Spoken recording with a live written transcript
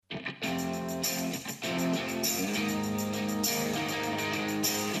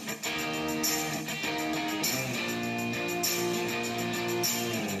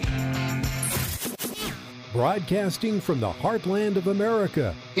Broadcasting from the heartland of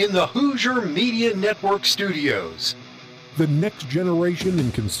America, in the Hoosier Media Network studios. The next generation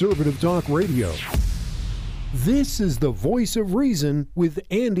in conservative talk radio. This is the Voice of Reason with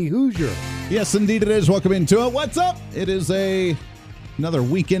Andy Hoosier. Yes, indeed it is. Welcome into it. What's up? It is another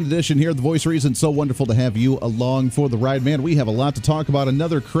weekend edition here of the Voice of Reason. So wonderful to have you along for the ride, man. We have a lot to talk about.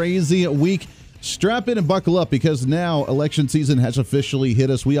 Another crazy week. Strap in and buckle up because now election season has officially hit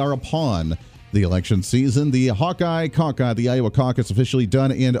us. We are upon the election season. The Hawkeye Caucus, the Iowa caucus, officially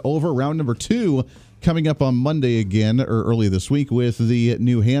done and over. Round number 2 coming up on Monday again, or early this week, with the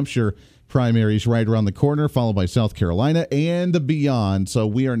New Hampshire primaries right around the corner, followed by South Carolina and beyond. So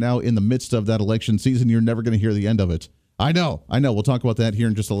we are now in the midst of that election season. You're never going to hear the end of it. I know. We'll talk about that here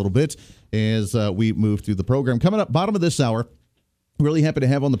in just a little bit as we move through the program. Coming up, bottom of this hour, really happy to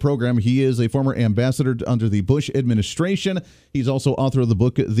have on the program. He is a former ambassador under the Bush administration. He's also author of the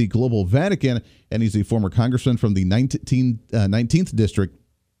book, The Global Vatican, and he's a former congressman from the 19th District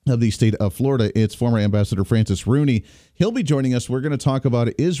of the state of Florida. It's former Ambassador Francis Rooney. He'll be joining us. We're going to talk about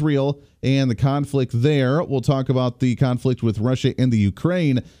Israel and the conflict there. We'll talk about the conflict with Russia and the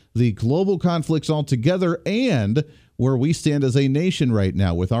Ukraine, the global conflicts altogether, and where we stand as a nation right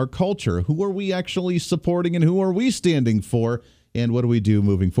now with our culture. Who are we actually supporting and who are we standing for? And what do we do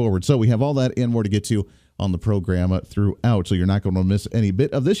moving forward? So we have all that and more to get to on the program throughout. So you're not going to miss any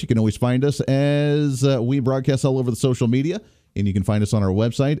bit of this. You can always find us as we broadcast all over the social media. And you can find us on our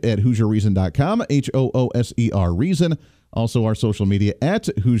website at HoosierReason.com, HOOSER Reason. Also our social media at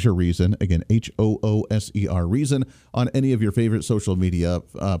Hoosier Reason. Again, HOOSER Reason on any of your favorite social media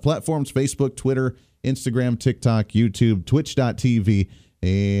platforms, Facebook, Twitter, Instagram, TikTok, YouTube, Twitch.tv.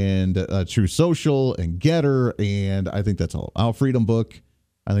 And True Social and Getter, and I think that's all. Our Freedom Book.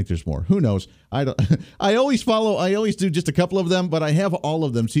 I think there's more. Who knows? I don't. I always do just a couple of them, but I have all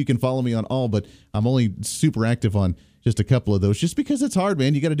of them, so you can follow me on all. But I'm only super active on just a couple of those, just because it's hard,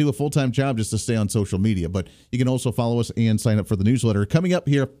 man. You got to do a full-time job just to stay on social media. But you can also follow us and sign up for the newsletter. Coming up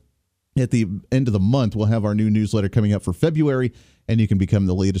here at the end of the month, we'll have our new newsletter coming up for February, and you can become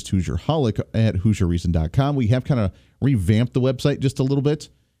the latest Hoosier-holic at HoosierReason.com. We have kind of revamped the website just a little bit,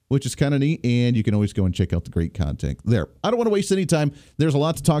 which is kind of neat, and you can always go and check out the great content there. I don't want to waste any time. There's a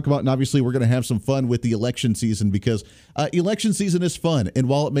lot to talk about, and obviously we're going to have some fun with the election season because election season is fun, and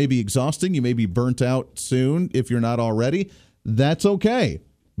while it may be exhausting, you may be burnt out soon if you're not already. That's okay.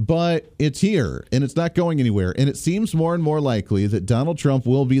 But it's here, and it's not going anywhere. And it seems more and more likely that Donald Trump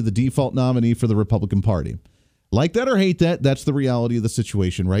will be the default nominee for the Republican Party. Like that or hate that, that's the reality of the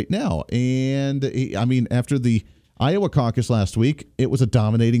situation right now. And, I mean, after the Iowa caucus last week, it was a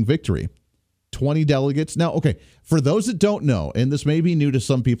dominating victory. 20 delegates. Now, okay, for those that don't know, and this may be new to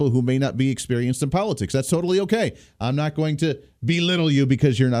some people who may not be experienced in politics, that's totally okay. I'm not going to belittle you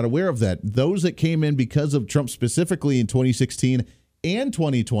because you're not aware of that. Those that came in because of Trump specifically in 2016 and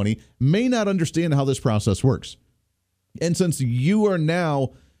 2020 may not understand how this process works. And since you are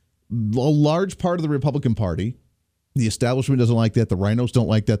now a large part of the Republican Party, the establishment doesn't like that, the rhinos don't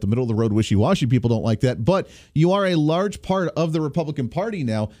like that, the middle-of-the-road wishy-washy people don't like that, but you are a large part of the Republican Party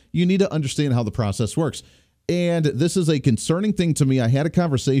now, you need to understand how the process works. And this is a concerning thing to me. I had a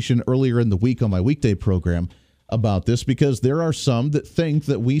conversation earlier in the week on my weekday program about this because there are some that think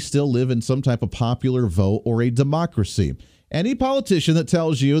that we still live in some type of popular vote or a democracy. Any politician that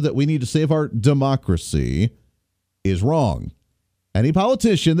tells you that we need to save our democracy is wrong. Any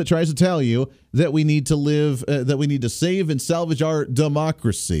politician that tries to tell you that we need to that we need to save and salvage our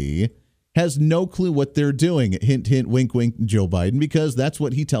democracy has no clue what they're doing. Hint, hint, wink, wink, Joe Biden, because that's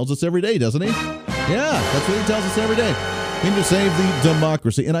what he tells us every day, doesn't he? Yeah, that's what he tells us every day. We need to save the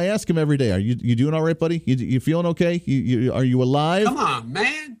democracy. And I ask him every day, are you doing all right, buddy? You feeling okay? Are you alive? Come on,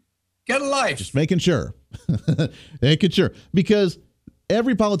 man. Get a life. Just making sure. Making sure. Because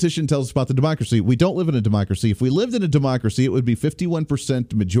every politician tells us about the democracy. We don't live in a democracy. If we lived in a democracy, it would be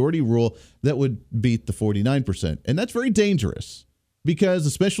 51% majority rule that would beat the 49%. And that's very dangerous because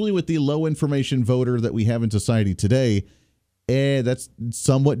especially with the low information voter that we have in society today, that's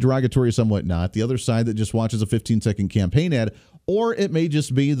somewhat derogatory, somewhat not. The other side that just watches a 15-second campaign ad, or it may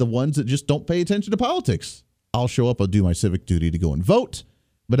just be the ones that just don't pay attention to politics. I'll show up, I'll do my civic duty to go and vote.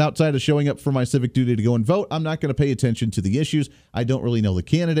 But outside of showing up for my civic duty to go and vote, I'm not going to pay attention to the issues. I don't really know the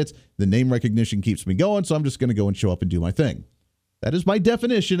candidates. The name recognition keeps me going, so I'm just going to go and show up and do my thing. That is by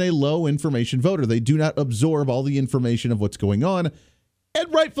definition a low information voter. They do not absorb all the information of what's going on,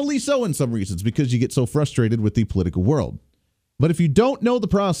 and rightfully so in some reasons, because you get so frustrated with the political world. But if you don't know the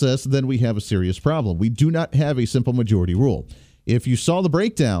process, then we have a serious problem. We do not have a simple majority rule. If you saw the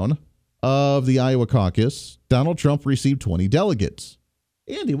breakdown of the Iowa caucus, Donald Trump received 20 delegates.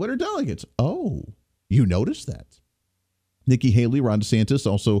 Andy, what are delegates? Oh, You notice that. Nikki Haley, Ron DeSantis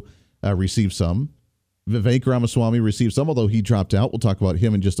also received some. Vivek Ramaswamy received some, although he dropped out. We'll talk about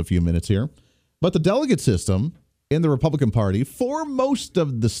him in just a few minutes here. But the delegate system in the Republican Party, for most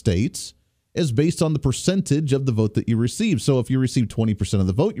of the states, is based on the percentage of the vote that you receive. So if you receive 20% of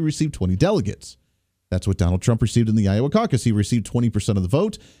the vote, you receive 20 delegates. That's what Donald Trump received in the Iowa caucus. He received 20% of the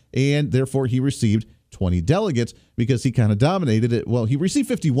vote, and therefore he received 20 delegates because he kind of dominated it. Well, he received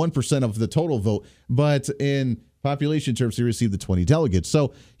 51% of the total vote, but in population terms, he received the 20 delegates.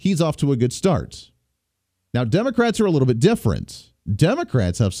 So he's off to a good start. Now, Democrats are a little bit different.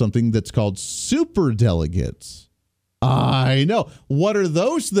 Democrats have something that's called superdelegates. I know. What are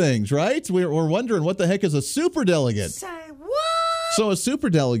those things, right? We're wondering, what the heck is a superdelegate? Say what? So a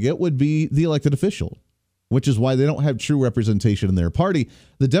superdelegate would be the elected official, which is why they don't have true representation in their party.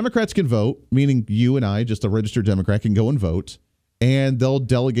 The Democrats can vote, meaning you and I, just a registered Democrat, can go and vote, and they'll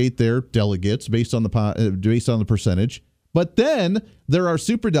delegate their delegates based on the percentage. But then there are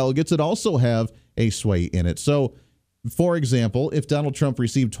superdelegates that also have a sway in it. So, for example, if Donald Trump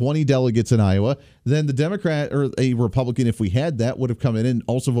received 20 delegates in Iowa, then the Democrat or a Republican, if we had that, would have come in and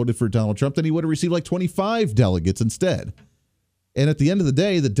also voted for Donald Trump. Then he would have received like 25 delegates instead. And at the end of the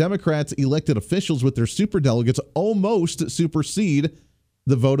day, the Democrats' elected officials with their superdelegates almost supersede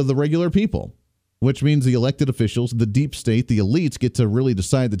the vote of the regular people, which means the elected officials, the deep state, the elites get to really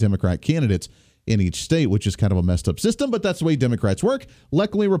decide the Democrat candidates in each state, which is kind of a messed up system, but that's the way Democrats work.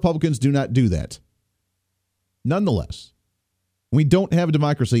 Luckily, Republicans do not do that. Nonetheless, we don't have a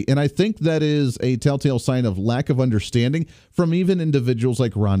democracy, and I think that is a telltale sign of lack of understanding from even individuals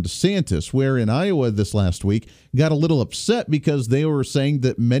like Ron DeSantis, where in Iowa this last week got a little upset because they were saying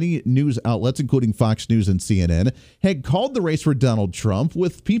that many news outlets, including Fox News and CNN, had called the race for Donald Trump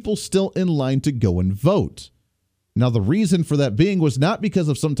with people still in line to go and vote. Now, the reason for that being was not because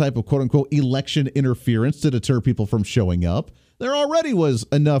of some type of quote-unquote election interference to deter people from showing up. There already was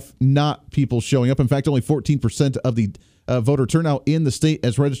enough not people showing up. In fact, only 14% of the voter turnout in the state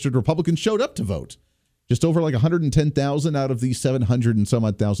as registered Republicans showed up to vote. Just over like 110,000 out of the 700 and some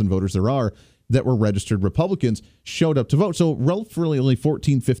odd thousand voters there are that were registered Republicans showed up to vote. So relatively only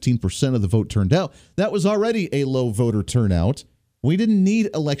 15% of the vote turned out. That was already a low voter turnout. We didn't need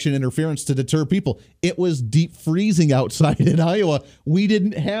election interference to deter people. It was deep freezing outside in Iowa. We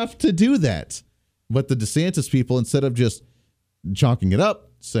didn't have to do that. But the DeSantis people, instead of just chalking it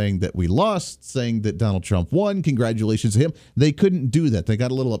up, saying that we lost, saying that Donald Trump won, congratulations to him, they couldn't do that. They got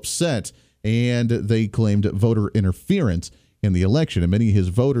a little upset, and they claimed voter interference in the election. And many of his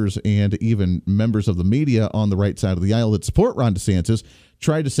voters and even members of the media on the right side of the aisle that support Ron DeSantis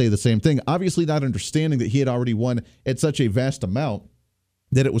tried to say the same thing, obviously not understanding that he had already won at such a vast amount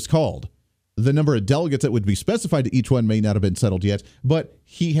that it was called. The number of delegates that would be specified to each one may not have been settled yet, but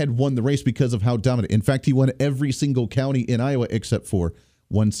he had won the race because of how dominant. In fact, he won every single county in Iowa except for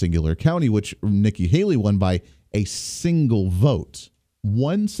one singular county, which Nikki Haley won by a single vote.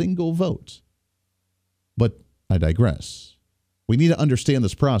 One single vote. But I digress. We need to understand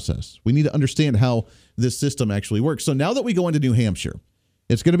this process. We need to understand how this system actually works. So now that we go into New Hampshire,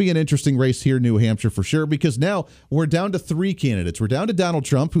 it's going to be an interesting race here in New Hampshire for sure, because now we're down to three candidates. We're down to Donald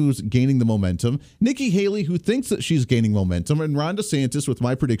Trump, who's gaining the momentum, Nikki Haley, who thinks that she's gaining momentum, and Ron DeSantis, with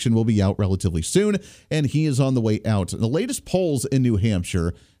my prediction, will be out relatively soon, and he is on the way out. The latest polls in New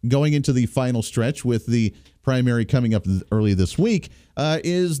Hampshire, going into the final stretch with the primary coming up early this week,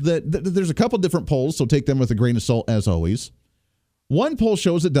 is that there's a couple different polls, so take them with a grain of salt as always. One poll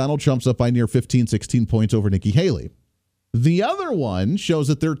shows that Donald Trump's up by near 15, 16 points over Nikki Haley. The other one shows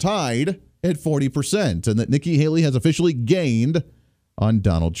that they're tied at 40% and that Nikki Haley has officially gained on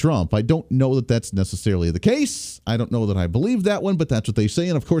Donald Trump. I don't know that that's necessarily the case. I don't know that I believe that one, but that's what they say.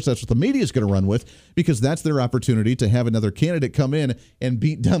 And of course, that's what the media is going to run with, because that's their opportunity to have another candidate come in and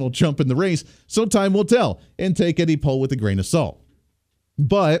beat Donald Trump in the race. So time will tell, and take any poll with a grain of salt.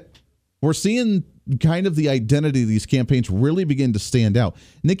 But we're seeing kind of the identity of these campaigns really begin to stand out.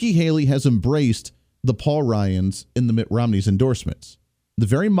 Nikki Haley has embraced the Paul Ryans and the Mitt Romney's endorsements. The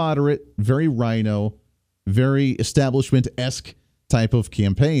very moderate, very rhino, very establishment-esque type of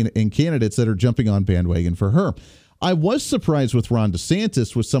campaign and candidates that are jumping on bandwagon for her. I was surprised with Ron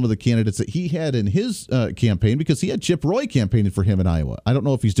DeSantis with some of the candidates that he had in his campaign, because he had Chip Roy campaigning for him in Iowa. I don't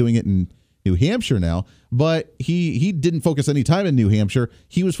know if he's doing it in New Hampshire now, but he didn't focus any time in New Hampshire.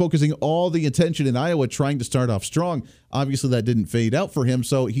 He was focusing all the attention in Iowa, trying to start off strong. Obviously, that didn't fade out for him,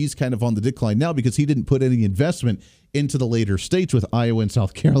 so he's kind of on the decline now because he didn't put any investment into the later states with Iowa and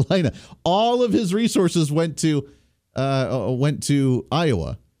South Carolina. All of his resources went to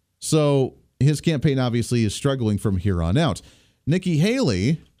Iowa. So his campaign obviously is struggling from here on out. Nikki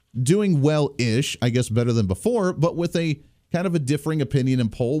Haley, doing well-ish, I guess better than before, but with a kind of a differing opinion in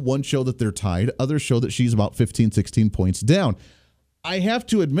poll. One show that they're tied, others show that she's about 15, 16 points down. I have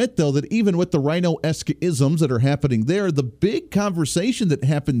to admit, though, that even with the Rhino-esque isms that are happening there, the big conversation that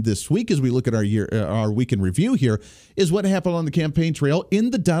happened this week as we look at our week in review here is what happened on the campaign trail in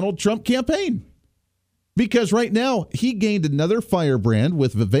the Donald Trump campaign. Because right now, he gained another firebrand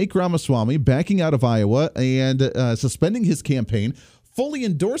with Vivek Ramaswamy backing out of Iowa and suspending his campaign, fully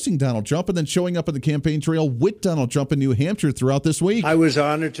endorsing Donald Trump, and then showing up on the campaign trail with Donald Trump in New Hampshire throughout this week. I was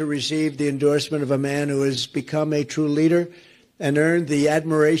honored to receive the endorsement of a man who has become a true leader and earned the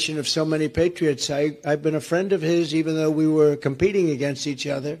admiration of so many patriots. I've been a friend of his, even though we were competing against each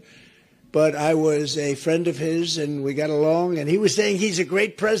other. But I was a friend of his, and we got along. And he was saying he's a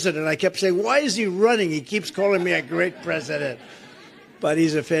great president. I kept saying, why is he running? He keeps calling me a great president. But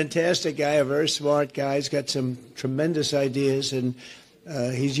he's a fantastic guy, a very smart guy. He's got some tremendous ideas. And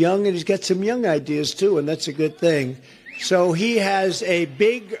he's young, and he's got some young ideas, too, and that's a good thing. So he has a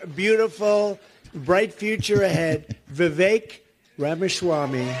big, beautiful, bright future ahead. Vivek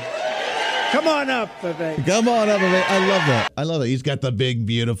Ramaswamy. Come on up, Vivek. Come on up, Vivek. I love that. I love it. He's got the big,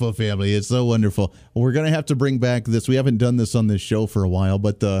 beautiful family. It's so wonderful. We're going to have to bring back this. We haven't done this on this show for a while,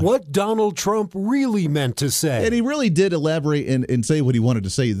 but what Donald Trump really meant to say. And he really did elaborate and say what he wanted to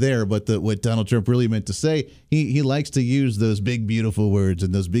say there, but what Donald Trump really meant to say, he likes to use those big, beautiful words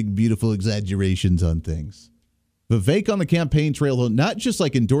and those big, beautiful exaggerations on things. Vivek on the campaign trail, not just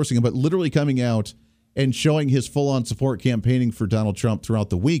like endorsing him, but literally coming out and showing his full-on support campaigning for Donald Trump throughout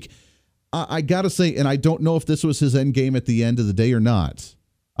the week. I got to say, and I don't know if this was his end game at the end of the day or not.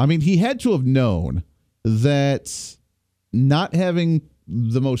 I mean, he had to have known that not having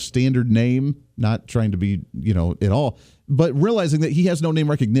the most standard name, not trying to be, at all, but realizing that he has no name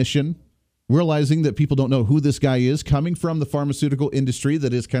recognition, realizing that people don't know who this guy is, coming from the pharmaceutical industry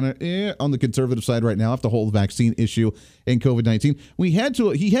that is kind of on the conservative side right now after the whole vaccine issue and COVID-19. He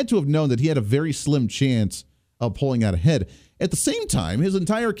had to have known that he had a very slim chance of pulling out ahead. At the same time, his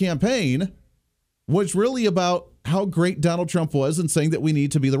entire campaign was really about how great Donald Trump was and saying that we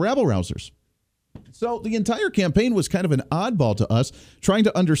need to be the rabble-rousers. So the entire campaign was kind of an oddball to us, trying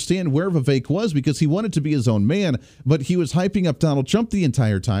to understand where Vivek was because he wanted to be his own man, but he was hyping up Donald Trump the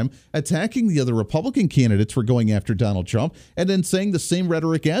entire time, attacking the other Republican candidates for going after Donald Trump, and then saying the same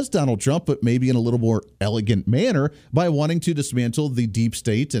rhetoric as Donald Trump, but maybe in a little more elegant manner by wanting to dismantle the deep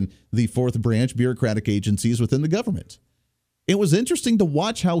state and the fourth branch bureaucratic agencies within the government. It was interesting to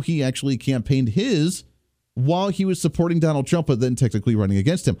watch how he actually campaigned his while he was supporting Donald Trump, but then technically running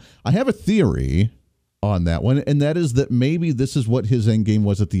against him. I have a theory on that one, and that is that maybe this is what his end game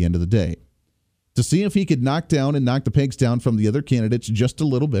was at the end of the day. To see if he could knock the pegs down from the other candidates just a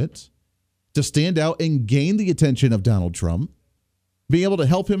little bit, to stand out and gain the attention of Donald Trump, be able to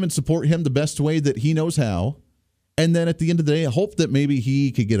help him and support him the best way that he knows how, and then at the end of the day, I hope that maybe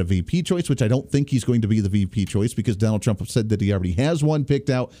he could get a VP choice, which I don't think he's going to be the VP choice because Donald Trump said that he already has one picked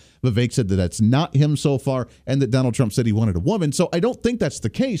out. Vivek said that that's not him so far, and that Donald Trump said he wanted a woman. So I don't think that's the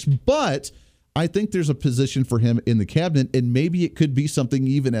case, but I think there's a position for him in the cabinet, and maybe it could be something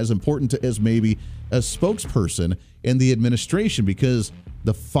even as important as maybe a spokesperson in the administration, because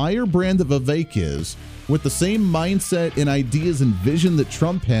the firebrand that Vivek is, with the same mindset and ideas and vision that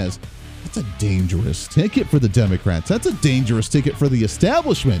Trump has, that's a dangerous ticket for the Democrats. That's a dangerous ticket for the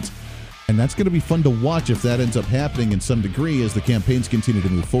establishment. And that's going to be fun to watch if that ends up happening in some degree as the campaigns continue to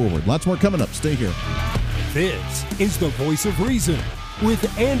move forward. Lots more coming up. Stay here. This is the Voice of Reason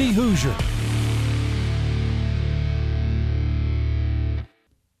with Andy Hoosier.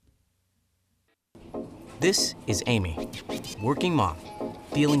 This is Amy, working mom,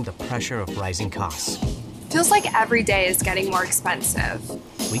 feeling the pressure of rising costs. Feels like every day is getting more expensive.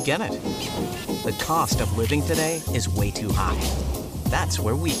 We get it. The cost of living today is way too high. That's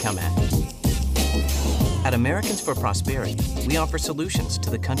where we come in. At Americans for Prosperity, we offer solutions to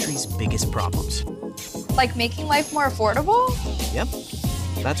the country's biggest problems. Like making life more affordable? Yep.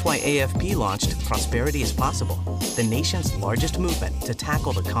 That's why AFP launched Prosperity is Possible, the nation's largest movement to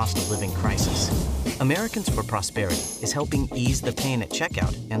tackle the cost of living crisis. Americans for Prosperity is helping ease the pain at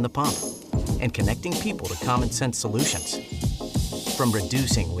checkout and the pump, and connecting people to common sense solutions. From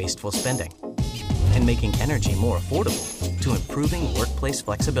reducing wasteful spending and making energy more affordable to improving workplace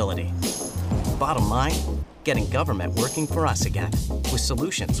flexibility. Bottom line, getting government working for us again with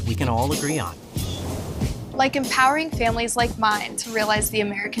solutions we can all agree on. Like empowering families like mine to realize the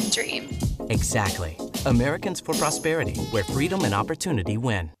American dream. Exactly. Americans for Prosperity, where freedom and opportunity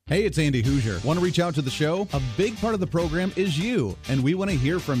win. Hey, it's Andy Hoosier. Want to reach out to the show? A big part of the program is you, and we want to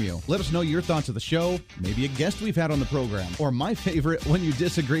hear from you. Let us know your thoughts of the show, maybe a guest we've had on the program, or my favorite, when you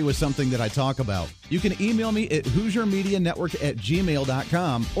disagree with something that I talk about. You can email me at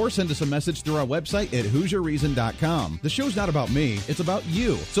HoosierMediaNetwork@gmail.com or send us a message through our website at HoosierReason.com. The show's not about me, it's about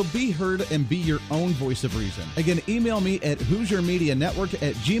you. So be heard and be your own voice of reason. Again, email me at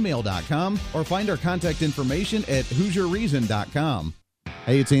HoosierMediaNetwork@gmail.com or find our contact information at HoosierReason.com.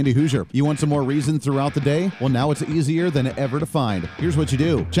 Hey, it's Andy Hoosier. You want some more reason throughout the day? Well, now it's easier than ever to find. Here's what you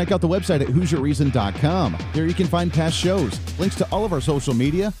do. Check out the website at HoosierReason.com. There you can find past shows, links to all of our social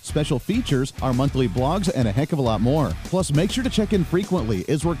media, special features, our monthly blogs, and a heck of a lot more. Plus, make sure to check in frequently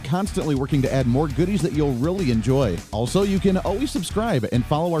as we're constantly working to add more goodies that you'll really enjoy. Also, you can always subscribe and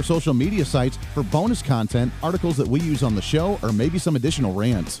follow our social media sites for bonus content, articles that we use on the show, or maybe some additional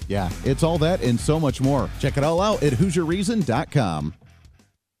rants. Yeah, it's all that and so much more. Check it all out at HoosierReason.com.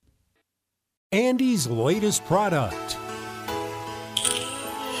 Andy's latest product.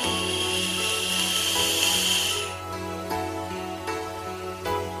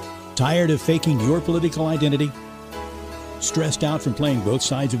 Tired of faking your political identity? Stressed out from playing both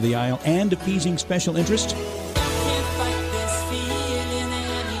sides of the aisle and appeasing special interests?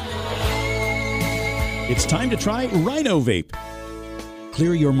 It's time to try Rhino Vape.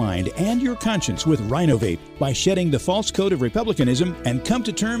 Clear your mind and your conscience with Rhino Vape by shedding the false coat of republicanism and come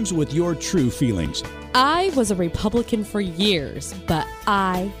to terms with your true feelings. I was a Republican for years, but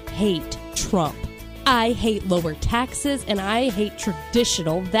I hate Trump. I hate lower taxes and I hate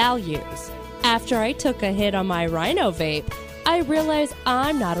traditional values. After I took a hit on my Rhino Vape, I realized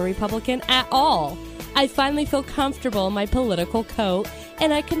I'm not a Republican at all. I finally feel comfortable in my political coat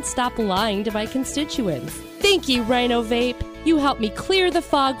and I can stop lying to my constituents. Thank you, Rhino Vape. You helped me clear the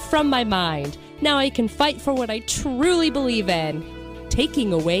fog from my mind. Now I can fight for what I truly believe in,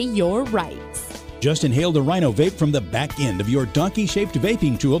 taking away your rights. Just inhale the Rhino Vape from the back end of your donkey-shaped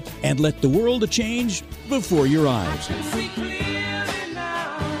vaping tool and let the world change before your eyes.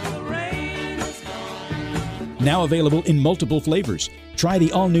 Now available in multiple flavors. Try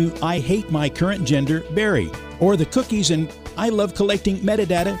the all-new I Hate My Current Gender Berry, or the Cookies and I Love Collecting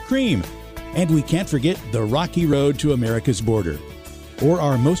Metadata Cream. And we can't forget the Rocky Road to America's Border, or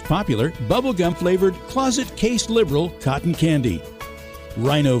our most popular bubblegum-flavored Closet Case Liberal Cotton Candy.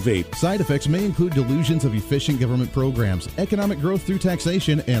 Rhino Vape. Side effects may include delusions of efficient government programs, economic growth through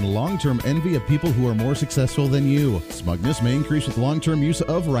taxation, and long-term envy of people who are more successful than you. Smugness may increase with long-term use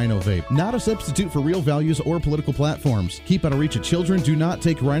of Rhino Vape. Not a substitute for real values or political platforms. Keep out of reach of children. Do not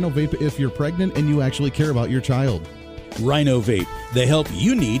take Rhino Vape if you're pregnant and you actually care about your child. Rhino Vape, the help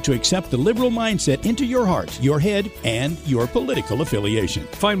you need to accept the liberal mindset into your heart, your head, and your political affiliation.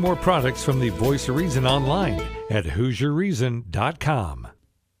 Find more products from the Voice of Reason online at HoosierReason.com.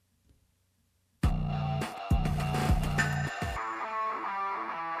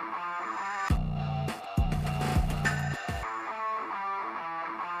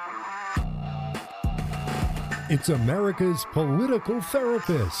 It's America's political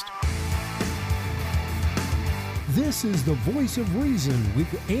therapist. This is the Voice of Reason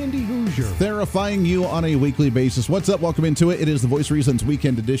with Andy Hoosier. Verifying you on a weekly basis. What's up? Welcome into it. It is the Voice of Reason's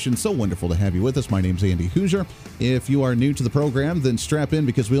weekend edition. So wonderful to have you with us. My name's Andy Hoosier. If you are new to the program, then strap in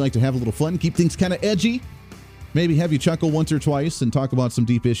because we like to have a little fun, keep things kind of edgy, maybe have you chuckle once or twice and talk about some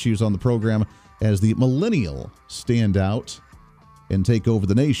deep issues on the program as the millennial stand out and take over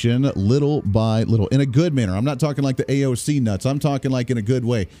the nation little by little in a good manner. I'm not talking like the AOC nuts. I'm talking like in a good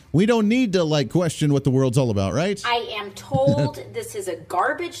way. We don't need to question what the world's all about, right? I am told this is a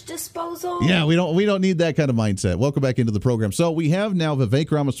garbage disposal. Yeah, we don't need that kind of mindset. Welcome back into the program. So we have now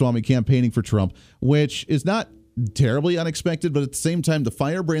Vivek Ramaswamy campaigning for Trump, which is not terribly unexpected, but at the same time, the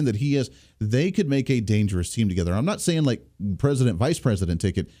firebrand that he is, they could make a dangerous team together. I'm not saying like president, vice president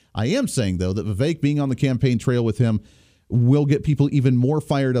ticket. I am saying, though, that Vivek being on the campaign trail with him will get people even more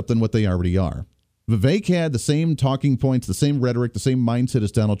fired up than what they already are. Vivek had the same talking points, the same rhetoric, the same mindset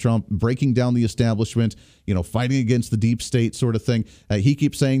as Donald Trump, breaking down the establishment, fighting against the deep state sort of thing. He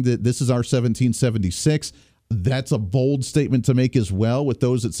keeps saying that this is our 1776. That's a bold statement to make as well, with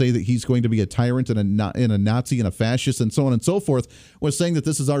those that say that he's going to be a tyrant and a Nazi and a fascist and so on and so forth, was saying that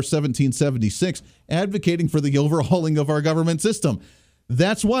this is our 1776, advocating for the overhauling of our government system.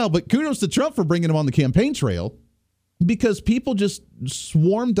 That's wild, but kudos to Trump for bringing him on the campaign trail, because people just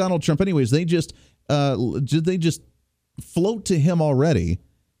swarm Donald Trump anyways. They just float to him already.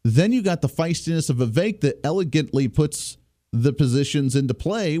 Then you got the feistiness of Vivek that elegantly puts the positions into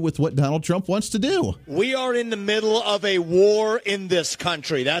play with what Donald Trump wants to do. We are in the middle of a war in this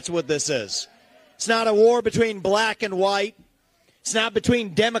country. That's what this is. It's not a war between black and white. It's not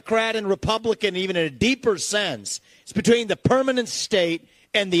between Democrat and Republican, even in a deeper sense. It's between the permanent state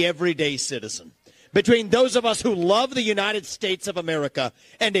and the everyday citizen. Between those of us who love the United States of America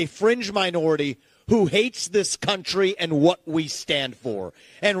and a fringe minority who hates this country and what we stand for.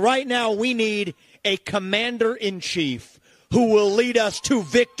 And right now we need a commander-in-chief who will lead us to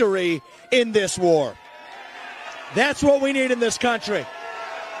victory in this war. That's what we need in this country.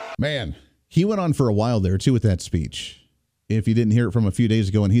 Man, he went on for a while there, too, with that speech. If you didn't hear it from a few days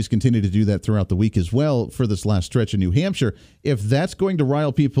ago, and he's continued to do that throughout the week as well for this last stretch in New Hampshire. If that's going to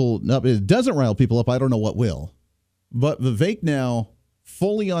rile people up, it doesn't rile people up, I don't know what will. But Vivek now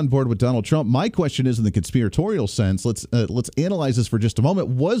fully on board with Donald Trump. My question is in the conspiratorial sense. Let's analyze this for just a moment.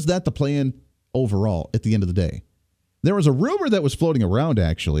 Was that the plan overall at the end of the day? There was a rumor that was floating around,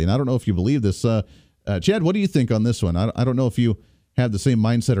 actually, and I don't know if you believe this. Chad, what do you think on this one? I don't know if you have the same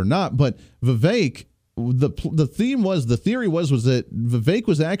mindset or not, but Vivek, the theory was that Vivek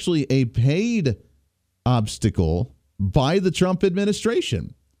was actually a paid obstacle by the Trump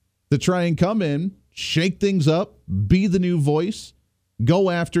administration to try and come in, shake things up, be the new voice, go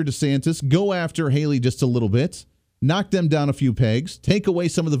after DeSantis, go after Haley just a little bit, knock them down a few pegs, take away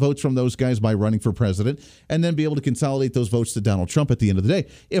some of the votes from those guys by running for president, and then be able to consolidate those votes to Donald Trump at the end of the day.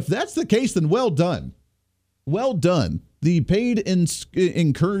 If that's the case, then well done. Well done. The paid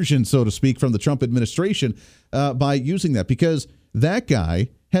incursion, so to speak, from the Trump administration by using that, because that guy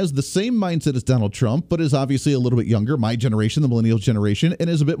has the same mindset as Donald Trump, but is obviously a little bit younger, my generation, the millennial generation, and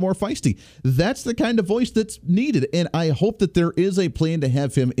is a bit more feisty. That's the kind of voice that's needed, and I hope that there is a plan to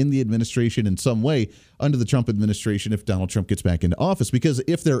have him in the administration in some way under the Trump administration if Donald Trump gets back into office, because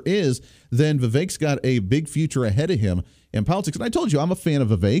if there is, then Vivek's got a big future ahead of him in politics. And I told you, I'm a fan of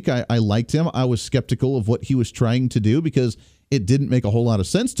Vivek. I liked him. I was skeptical of what he was trying to do because it didn't make a whole lot of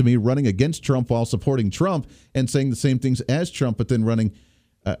sense to me running against Trump while supporting Trump and saying the same things as Trump, but then running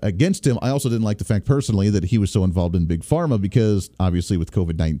against him. I also didn't like the fact personally that he was so involved in Big Pharma because obviously with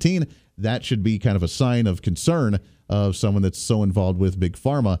COVID-19, that should be kind of a sign of concern of someone that's so involved with Big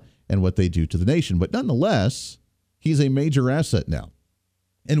Pharma and what they do to the nation. But nonetheless, he's a major asset now.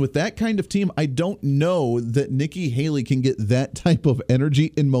 And with that kind of team, I don't know that Nikki Haley can get that type of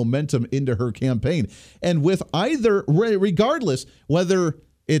energy and momentum into her campaign. And with either, regardless, whether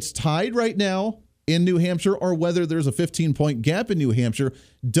it's tied right now in New Hampshire or whether there's a 15-point gap in New Hampshire,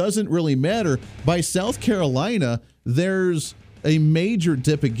 doesn't really matter. By South Carolina, there's a major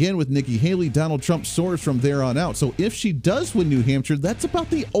dip again with Nikki Haley. Donald Trump soars from there on out. So if she does win New Hampshire, that's about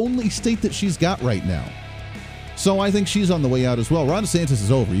the only state that she's got right now. So I think she's on the way out as well. Ron DeSantis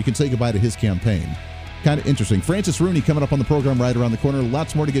is over. You can say goodbye to his campaign. Kind of interesting. Francis Rooney coming up on the program right around the corner.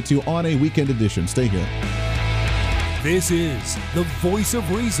 Lots more to get to on a weekend edition. Stay here. This is the Voice of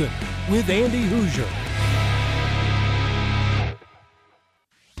Reason with Andy Hoosier.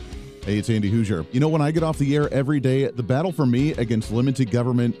 Hey, it's Andy Hoosier. You know, when I get off the air every day, the battle for me against limited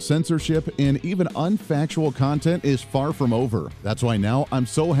government censorship and even unfactual content is far from over. That's why now I'm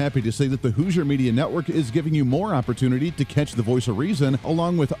so happy to say that the Hoosier Media Network is giving you more opportunity to catch the Voice of Reason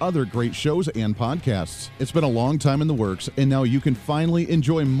along with other great shows and podcasts. It's been a long time in the works, and now you can finally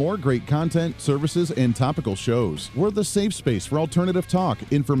enjoy more great content, services, and topical shows. We're the safe space for alternative talk,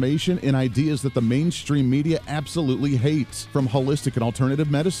 information, and ideas that the mainstream media absolutely hates, from holistic and alternative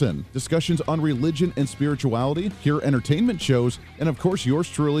medicine, discussions on religion and spirituality, pure entertainment shows, and of course yours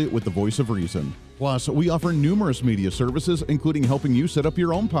truly with the Voice of Reason. Plus, we offer numerous media services, including helping you set up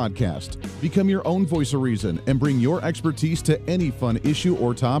your own podcast, become your own Voice of Reason, and bring your expertise to any fun issue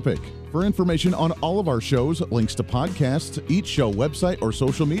or topic. For information on all of our shows, links to podcasts, each show website or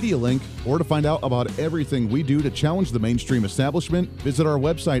social media link, or to find out about everything we do to challenge the mainstream establishment, visit our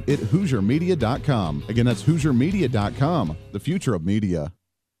website at HoosierMedia.com. Again, that's HoosierMedia.com, the future of media.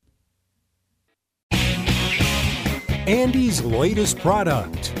 Andy's latest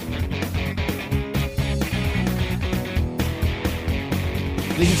product.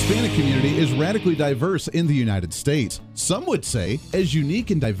 The Hispanic community is radically diverse in the United States. Some would say as unique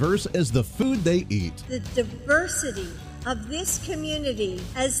and diverse as the food they eat. The diversity of this community,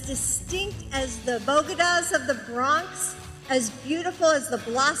 as distinct as the Bogotas of the Bronx, as beautiful as the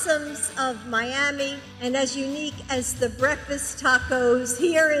blossoms of Miami, and as unique as the breakfast tacos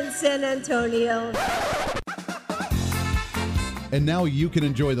here in San Antonio. And now you can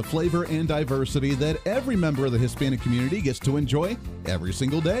enjoy the flavor and diversity that every member of the Hispanic community gets to enjoy every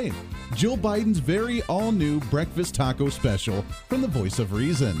single day. Jill Biden's very all-new breakfast taco special from the Voice of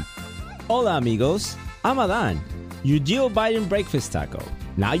Reason. Hola, amigos. I'm Adan, your Jill Biden breakfast taco.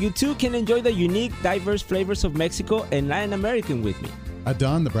 Now you too can enjoy the unique, diverse flavors of Mexico and Latin American with me.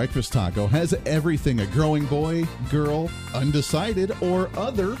 Adon the Breakfast Taco has everything a growing boy, girl, undecided, or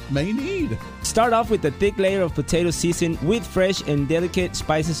other may need. Start off with a thick layer of potato seasoned with fresh and delicate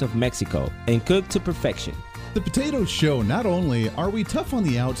spices of Mexico and cook to perfection. The potatoes show not only are we tough on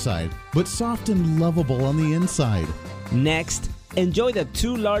the outside, but soft and lovable on the inside. Next, enjoy the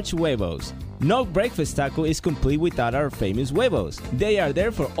 2 large huevos. No breakfast taco is complete without our famous huevos. They are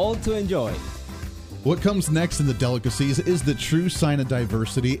there for all to enjoy. What comes next in the delicacies is the true sign of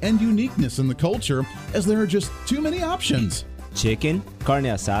diversity and uniqueness in the culture, as there are just too many options. Chicken, carne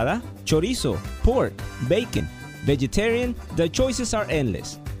asada, chorizo, pork, bacon, vegetarian, the choices are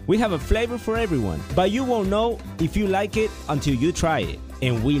endless. We have a flavor for everyone, but you won't know if you like it until you try it,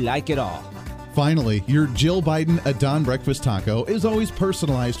 and we like it all. Finally, your Jill Biden Adon Breakfast Taco is always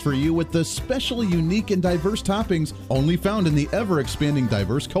personalized for you with the special, unique, and diverse toppings only found in the ever-expanding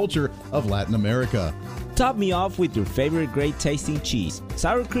diverse culture of Latin America. Top me off with your favorite great-tasting cheese,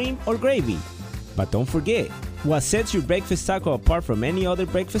 sour cream, or gravy. But don't forget, what sets your breakfast taco apart from any other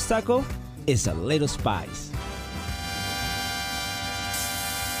breakfast taco is a little spice.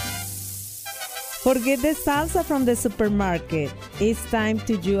 Forget the salsa from the supermarket. It's time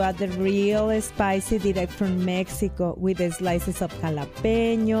to do the real spicy direct from Mexico with the slices of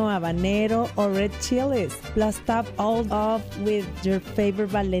jalapeno, habanero, or red chilies. Plus top all off with your favorite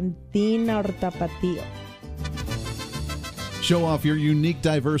Valentina or Tapatio. Show off your unique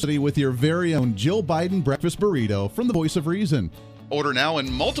diversity with your very own Jill Biden Breakfast Burrito from the Voice of Reason. Order now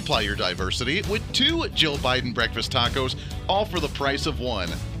and multiply your diversity with 2 Jill Biden Breakfast Tacos, all for the price of 1.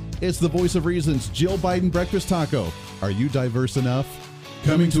 It's the Voice of Reason's Jill Biden Breakfast Taco. Are you diverse enough?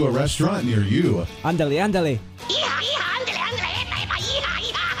 Coming to a restaurant near you. Ándale, ándale.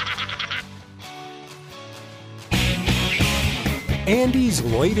 Andy's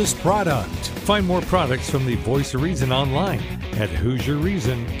latest product. Find more products from the Voice of Reason online at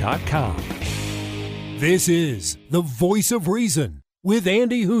HoosierReason.com. This is the Voice of Reason with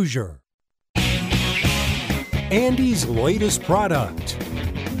Andy Hoosier. Andy's latest product.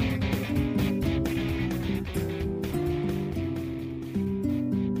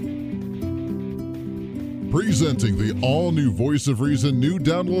 Presenting the all-new Voice of Reason new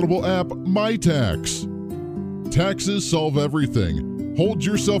downloadable app, MyTax. Taxes solve everything. Hold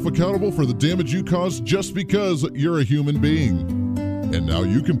yourself accountable for the damage you caused just because you're a human being. And now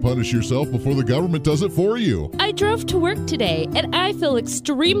you can punish yourself before the government does it for you. I drove to work today, and I feel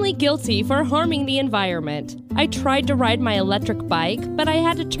extremely guilty for harming the environment. I tried to ride my electric bike, but I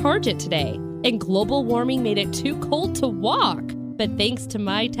had to charge it today. And global warming made it too cold to walk. But thanks to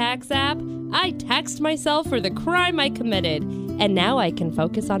my tax app, I taxed myself for the crime I committed, and now I can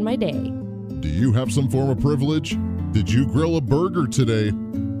focus on my day. Do you have some form of privilege? Did you grill a burger today?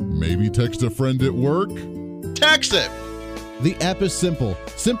 Maybe text a friend at work? Tax it! The app is simple.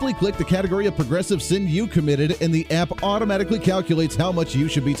 Simply click the category of progressive sin you committed, and the app automatically calculates how much you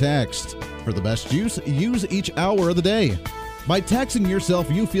should be taxed. For the best use each hour of the day. By taxing yourself,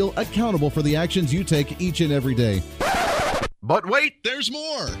 you feel accountable for the actions you take each and every day. But wait, there's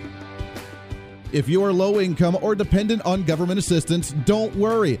more! If you are low income or dependent on government assistance, don't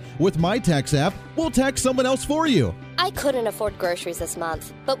worry. With my tax app, we'll tax someone else for you. I couldn't afford groceries this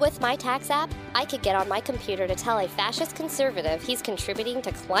month, but with my tax app, I could get on my computer to tell a fascist conservative he's contributing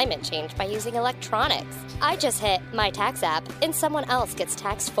to climate change by using electronics. I just hit my tax app, and someone else gets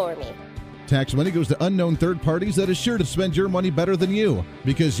taxed for me. Tax money goes to unknown third parties that is sure to spend your money better than you,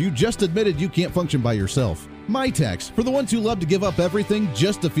 because you just admitted you can't function by yourself. My Tax, for the ones who love to give up everything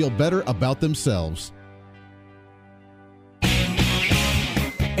just to feel better about themselves.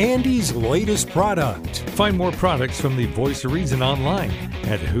 Andy's latest product. Find more products from the Voice of Reason online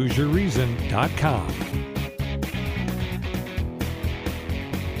at HoosierReason.com.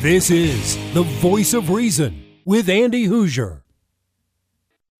 This is the Voice of Reason with Andy Hoosier.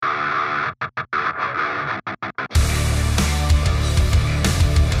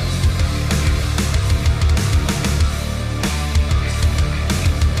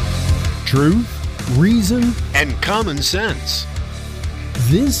 Truth, reason, and common sense.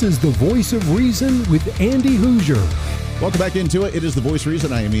 This is the Voice of Reason with Andy Hoosier. Welcome back into it. It is the Voice of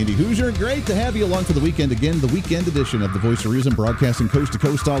Reason. I am Andy Hoosier. Great to have you along for the weekend again, the weekend edition of the Voice of Reason, broadcasting coast to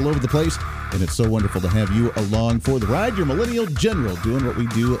coast all over the place. And it's so wonderful to have you along for the ride. Your millennial general doing what we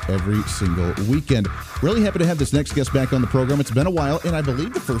do every single weekend. Really happy to have this next guest back on the program. It's been a while, and I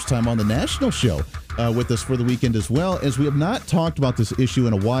believe the first time on the national show with us for the weekend as well, as we have not talked about this issue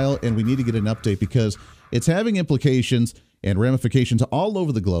in a while, and we need to get an update because it's having implications and ramifications all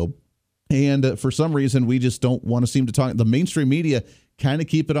over the globe. And for some reason, we just don't want to seem to talk. The mainstream media kind of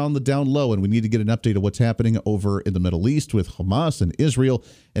keep it on the down low, and we need to get an update of what's happening over in the Middle East with Hamas and Israel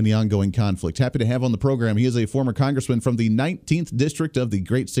and the ongoing conflict. Happy to have on the program. He is a former congressman from the 19th District of the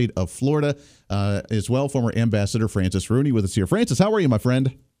great state of Florida, as well, former Ambassador Francis Rooney with us here. Francis, how are you, my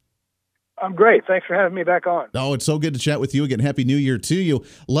friend? I'm great. Thanks for having me back on. Oh, it's so good to chat with you again. Happy New Year to you.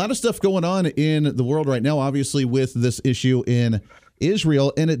 A lot of stuff going on in the world right now, obviously, with this issue in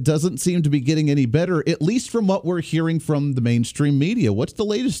Israel, and it doesn't seem to be getting any better, at least from what we're hearing from the mainstream media. What's the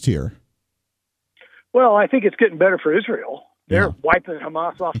latest here? Well, I think it's getting better for Israel. They're wiping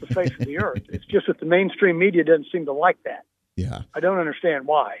Hamas off the face of the earth. It's just that the mainstream media doesn't seem to like that. Yeah. I don't understand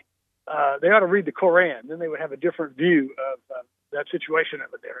why. They ought to read the Koran. Then they would have a different view of that situation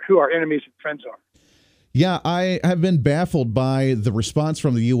over there, who our enemies and friends are. Yeah, I have been baffled by the response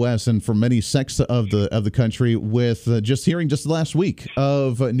from the U.S. and from many sects of the country with just hearing just last week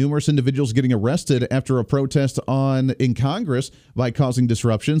of numerous individuals getting arrested after a protest in Congress by causing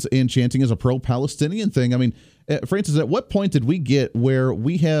disruptions and chanting as a pro-Palestinian thing. I mean, Francis, at what point did we get where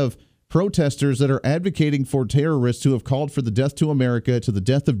we have protesters that are advocating for terrorists who have called for the death to America, to the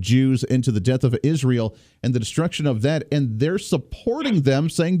death of Jews, and to the death of Israel and the destruction of that, and they're supporting them,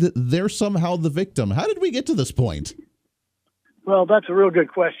 saying that they're somehow the victim? How did we get to this point? Well, that's a real good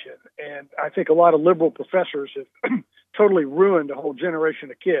question, and I think a lot of liberal professors have totally ruined a whole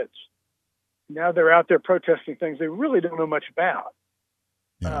generation of kids. Now they're out there protesting things they really don't know much about.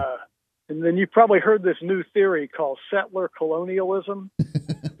 Yeah. And then you probably heard this new theory called settler colonialism,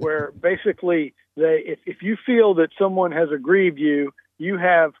 where basically if you feel that someone has aggrieved you, you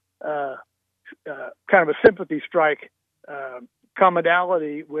have kind of a sympathy strike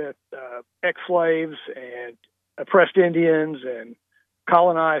commonality with ex-slaves and oppressed Indians and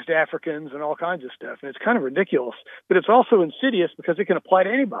colonized Africans and all kinds of stuff. And it's kind of ridiculous, but it's also insidious because it can apply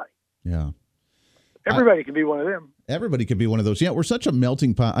to anybody. Yeah. Everybody can be one of them. Everybody could be one of those. Yeah, we're such a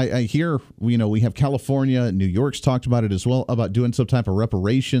melting pot. I hear, we have California, New York's talked about it as well, about doing some type of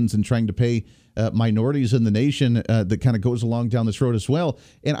reparations and trying to pay minorities in the nation that kind of goes along down this road as well.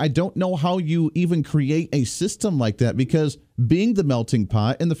 And I don't know how you even create a system like that, because being the melting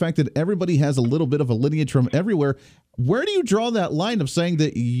pot and the fact that everybody has a little bit of a lineage from everywhere, where do you draw that line of saying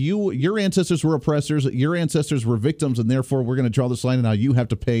that your ancestors were oppressors, your ancestors were victims, and therefore we're going to draw this line and now you have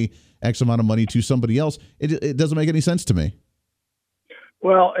to pay X amount of money to somebody else? It doesn't make any sense to me.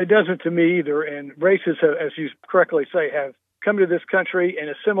 Well, it doesn't to me either. And races, as you correctly say, have come to this country and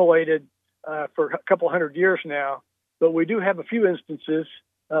assimilated for a couple hundred years now. But we do have a few instances,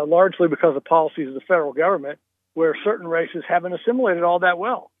 largely because of policies of the federal government, where certain races haven't assimilated all that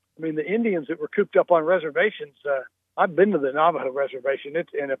well. I mean, the Indians that were cooped up on reservations, I've been to the Navajo reservation.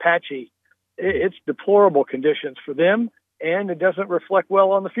 It's in Apache. It's deplorable conditions for them, and it doesn't reflect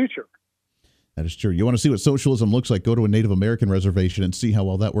well on the future. That is true. You want to see what socialism looks like, go to a Native American reservation and see how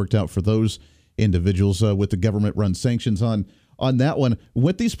well that worked out for those individuals with the government-run sanctions on that one.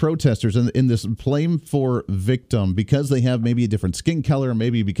 With these protesters in this blame for victim, because they have maybe a different skin color,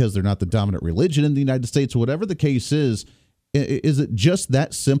 maybe because they're not the dominant religion in the United States, whatever the case is it just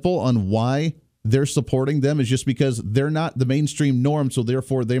that simple on why they're supporting them? Is just because they're not the mainstream norm, so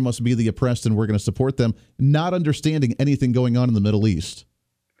therefore they must be the oppressed and we're going to support them, not understanding anything going on in the Middle East?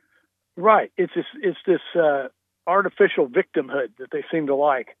 Right. It's this artificial victimhood that they seem to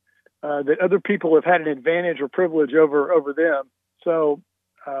like, that other people have had an advantage or privilege over them, so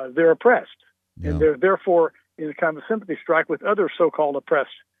they're oppressed. Yeah. And they're therefore in a kind of a sympathy strike with other so-called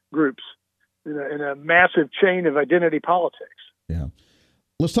oppressed groups in a massive chain of identity politics. Yeah.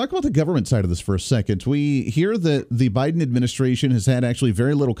 Let's talk about the government side of this for a second. We hear that the Biden administration has had actually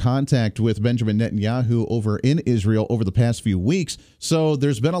very little contact with Benjamin Netanyahu over in Israel over the past few weeks. So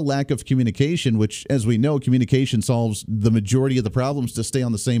there's been a lack of communication, which, as we know, communication solves the majority of the problems, to stay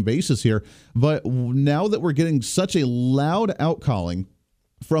on the same basis here. But now that we're getting such a loud outcalling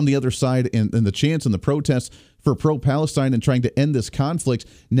from the other side and the chants and the protests for pro-Palestine and trying to end this conflict,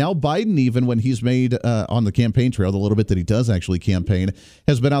 now Biden, even when he's made on the campaign trail, the little bit that he does actually campaign,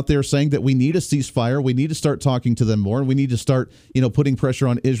 has been out there saying that we need a ceasefire, we need to start talking to them more, and we need to start putting pressure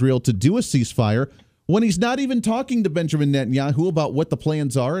on Israel to do a ceasefire, when he's not even talking to Benjamin Netanyahu about what the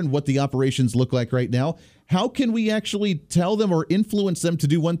plans are and what the operations look like right now. How can we actually tell them or influence them to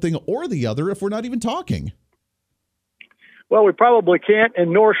do one thing or the other if we're not even talking? Well, we probably can't,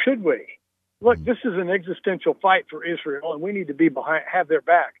 and nor should we. Look, this is an existential fight for Israel, and we need to have their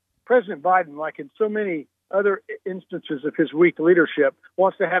back. President Biden, like in so many other instances of his weak leadership,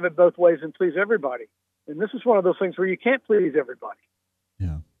 wants to have it both ways and please everybody. And this is one of those things where you can't please everybody.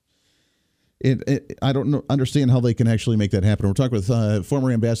 Yeah. I don't understand how they can actually make that happen. We're talking with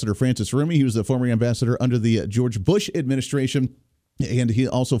former Ambassador Francis Rooney. He was the former ambassador under the George Bush administration. And he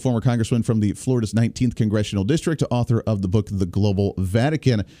also former congressman from the Florida's 19th Congressional District, author of the book, The Global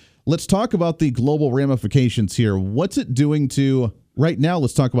Vatican. Let's talk about the global ramifications here. What's it doing to, right now,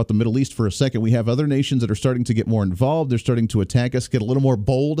 let's talk about the Middle East for a second. We have other nations that are starting to get more involved. They're starting to attack us, get a little more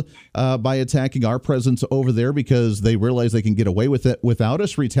bold by attacking our presence over there because they realize they can get away with it without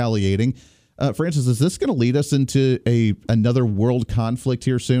us retaliating. Francis, is this going to lead us into another world conflict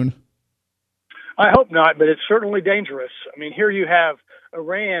here soon? I hope not, but it's certainly dangerous. I mean, here you have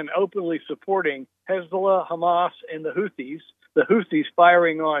Iran openly supporting Hezbollah, Hamas, and the Houthis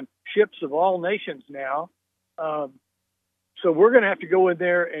firing on ships of all nations now. So we're going to have to go in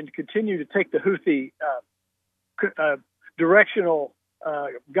there and continue to take the Houthi directional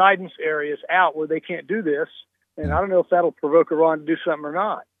guidance areas out where they can't do this. And I don't know if that'll provoke Iran to do something or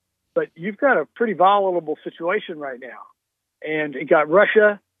not. But you've got a pretty volatile situation right now. And you got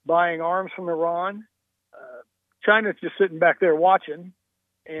Russia buying arms from Iran. China's just sitting back there watching.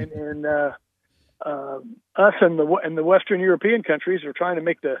 And us and the Western European countries are trying to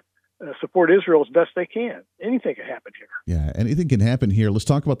make support Israel as best they can. Anything can happen here. Yeah, anything can happen here. Let's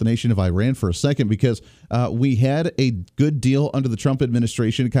talk about the nation of Iran for a second, because we had a good deal under the Trump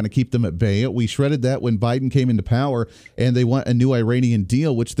administration to kind of keep them at bay. We shredded that when Biden came into power, and they want a new Iranian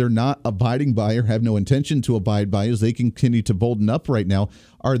deal, which they're not abiding by or have no intention to abide by as they continue to bolden up right now.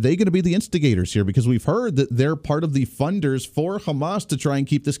 Are they going to be the instigators here? Because we've heard that they're part of the funders for Hamas to try and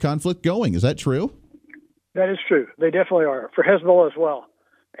keep this conflict going. Is that true? That is true. They definitely are, for Hezbollah as well.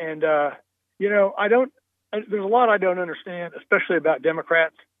 And, there's a lot I don't understand, especially about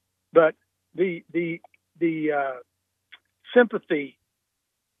Democrats, but the sympathy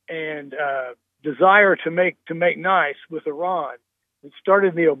and desire to make nice with Iran that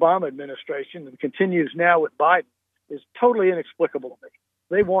started in the Obama administration and continues now with Biden is totally inexplicable to me.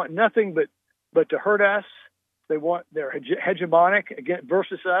 They want nothing but to hurt us. They're hegemonic against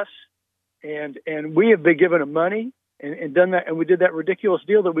versus us. And we have been giving them money and done that, and we did that ridiculous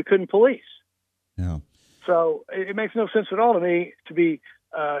deal that we couldn't police. Yeah. So it makes no sense at all to me to be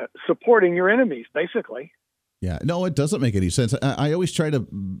supporting your enemies, basically. Yeah, no, it doesn't make any sense. I always try to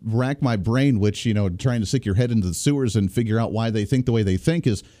rack my brain, which, trying to stick your head into the sewers and figure out why they think the way they think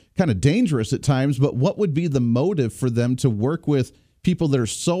is kind of dangerous at times. But what would be the motive for them to work with people that are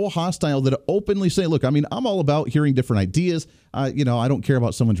so hostile that openly say, look, I'm all about hearing different ideas. I don't care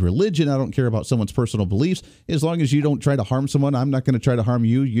about someone's religion. I don't care about someone's personal beliefs. As long as you don't try to harm someone, I'm not going to try to harm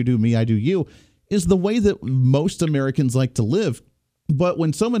you. You do me, I do you, is the way that most Americans like to live. But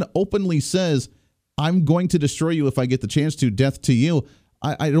when someone openly says, I'm going to destroy you if I get the chance to, death to you,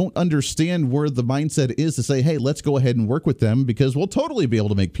 I don't understand where the mindset is to say, hey, let's go ahead and work with them because we'll totally be able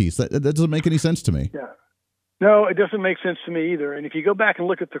to make peace. That doesn't make any sense to me. Yeah. No, it doesn't make sense to me either. And if you go back and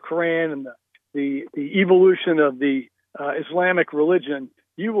look at the Quran and the evolution of the Islamic religion,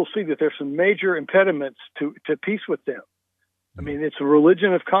 you will see that there's some major impediments to peace with them. I mean, it's a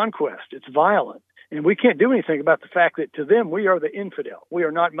religion of conquest. It's violent. And we can't do anything about the fact that to them, we are the infidel. We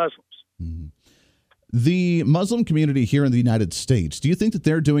are not Muslims. Mm-hmm. The Muslim community here in the United States, do you think that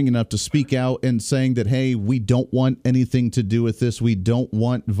they're doing enough to speak out and saying that, hey, we don't want anything to do with this. We don't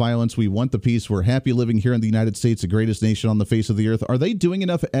want violence. We want the peace. We're happy living here in the United States, the greatest nation on the face of the earth. Are they doing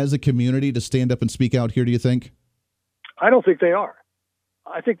enough as a community to stand up and speak out here, do you think? I don't think they are.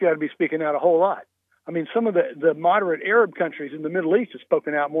 I think they ought to be speaking out a whole lot. I mean, some of the moderate Arab countries in the Middle East have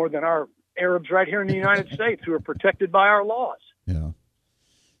spoken out more than our Arabs right here in the United States who are protected by our laws. Yeah.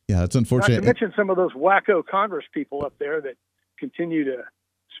 Yeah, it's unfortunate. Not to mention some of those wacko Congress people up there that continue to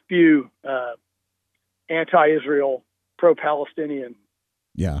spew anti-Israel, pro-Palestinian.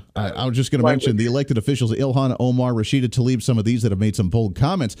 Yeah, I was just going to mention the elected officials, Ilhan Omar, Rashida Tlaib, some of these that have made some bold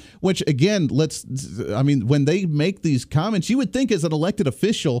comments, which, again, when they make these comments, you would think as an elected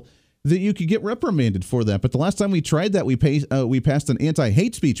official that you could get reprimanded for that. But the last time we tried that, we passed an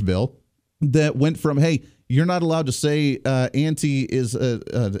anti-hate speech bill that went from, hey, you're not allowed to say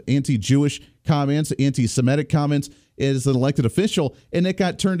anti-Jewish comments, anti-Semitic comments as an elected official, and it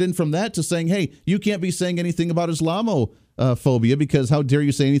got turned in from that to saying, hey, you can't be saying anything about Islamophobia because how dare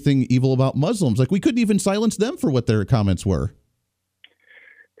you say anything evil about Muslims? Like, we couldn't even silence them for what their comments were.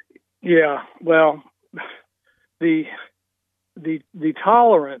 Yeah, well, the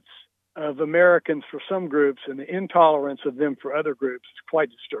tolerance of Americans for some groups and the intolerance of them for other groups is quite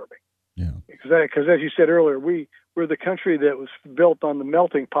disturbing. Yeah, because as you said earlier, we're the country that was built on the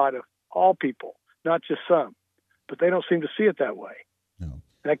melting pot of all people, not just some. But they don't seem to see it that way. No.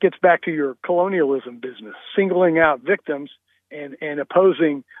 That gets back to your colonialism business, singling out victims and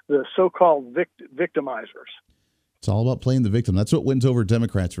opposing the so-called victimizers. It's all about playing the victim. That's what wins over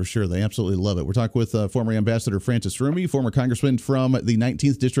Democrats for sure. They absolutely love it. We're talking with former Ambassador Francis Rooney, former congressman from the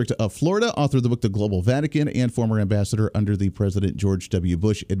 19th District of Florida, author of the book The Global Vatican, and former ambassador under the President George W.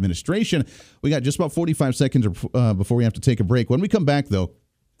 Bush administration. We got just about 45 seconds before we have to take a break. When we come back, though,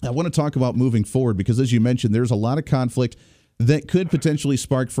 I want to talk about moving forward because, as you mentioned, there's a lot of conflict that could potentially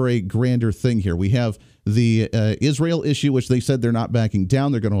spark for a grander thing here. We have the Israel issue, which they said they're not backing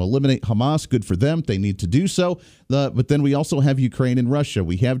down. They're going to eliminate Hamas. Good for them. They need to do so. But then we also have Ukraine and Russia.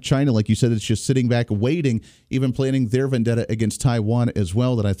 We have China, like you said, it's just sitting back waiting, even planning their vendetta against Taiwan as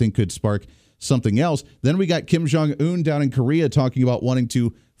well, that I think could spark something else. Then we got Kim Jong-un down in Korea talking about wanting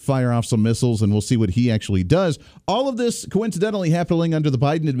to fire off some missiles, and we'll see what he actually does. All of this coincidentally happening under the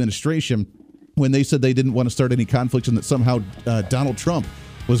Biden administration, when they said they didn't want to start any conflict and that somehow Donald Trump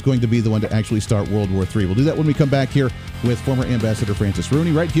was going to be the one to actually start World War III. We'll do that when we come back here with former Ambassador Francis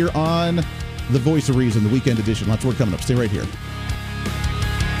Rooney right here on The Voice of Reason, the weekend edition. Lots more coming up. Stay right here.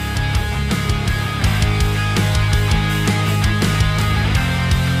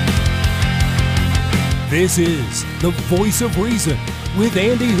 This is The Voice of Reason with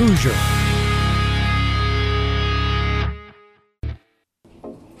Andy Hoosier.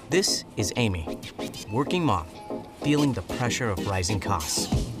 This is Amy, working mom, feeling the pressure of rising costs.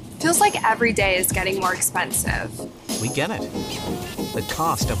 Feels like every day is getting more expensive. We get it. The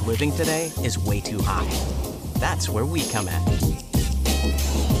cost of living today is way too high. That's where we come in.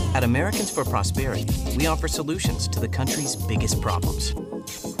 At Americans for Prosperity, we offer solutions to the country's biggest problems.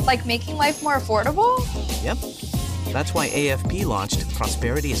 Like making life more affordable? Yep. That's why AFP launched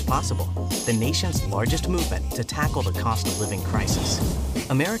Prosperity is Possible, the nation's largest movement to tackle the cost of living crisis.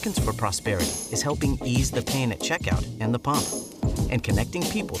 Americans for Prosperity is helping ease the pain at checkout and the pump, and connecting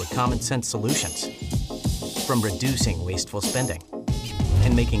people to common sense solutions. From reducing wasteful spending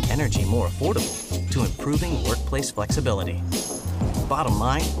and making energy more affordable to improving workplace flexibility. Bottom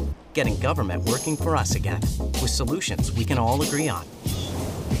line, getting government working for us again with solutions we can all agree on.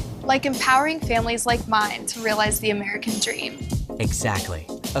 Like empowering families like mine to realize the American dream. Exactly.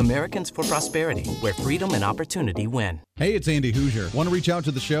 Americans for Prosperity, where freedom and opportunity win. Hey, it's Andy Hoosier. Want to reach out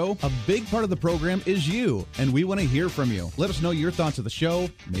to the show? A big part of the program is you, and we want to hear from you. Let us know your thoughts of the show,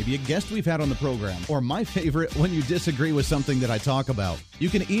 maybe a guest we've had on the program, or my favorite, when you disagree with something that I talk about. You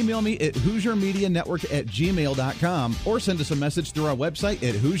can email me at HoosierMediaNetwork@gmail.com or send us a message through our website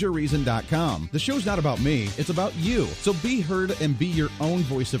at HoosierReason.com. The show's not about me, it's about you. So be heard and be your own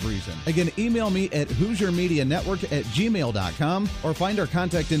voice of reason. Again, email me at HoosierMediaNetwork@gmail.com or find our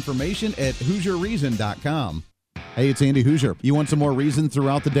contact information at HoosierReason.com. Hey, it's Andy Hoosier. You want some more reason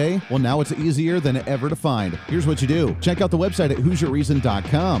throughout the day? Well, now it's easier than ever to find. Here's what you do. Check out the website at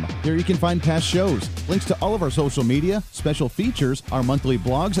HoosierReason.com. There you can find past shows, links to all of our social media, special features, our monthly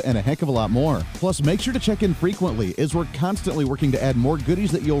blogs, and a heck of a lot more. Plus, make sure to check in frequently as we're constantly working to add more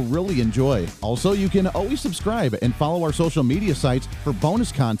goodies that you'll really enjoy. Also, you can always subscribe and follow our social media sites for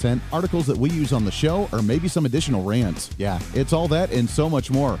bonus content, articles that we use on the show, or maybe some additional rants. Yeah, it's all that and so much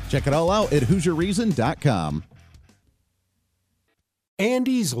more. Check it all out at HoosierReason.com.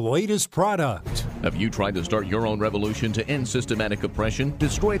 Andy's latest product. Have you tried to start your own revolution to end systematic oppression,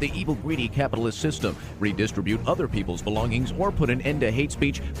 destroy the evil, greedy capitalist system, redistribute other people's belongings, or put an end to hate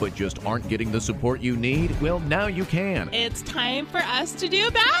speech, but just aren't getting the support you need? Well, now you can. It's time for us to do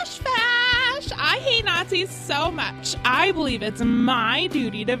Bash Bash! I hate Nazis so much. I believe it's my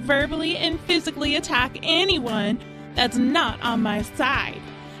duty to verbally and physically attack anyone that's not on my side.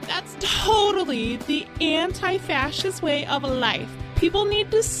 That's totally the anti-fascist way of life. People need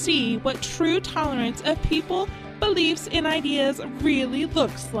to see what true tolerance of people, beliefs, and ideas really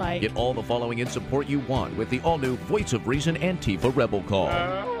looks like. Get all the following and support you want with the all-new Voice of Reason Antifa Rebel Call.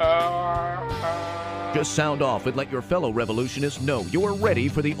 Just sound off and let your fellow revolutionists know you are ready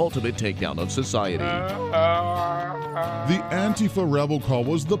for the ultimate takedown of society. The Antifa Rebel Call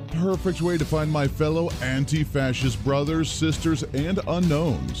was the perfect way to find my fellow anti-fascist brothers, sisters, and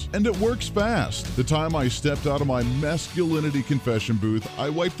unknowns. And it works fast. The time I stepped out of my masculinity confession booth, I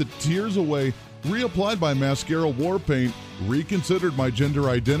wiped the tears away, reapplied my mascara war paint, reconsidered my gender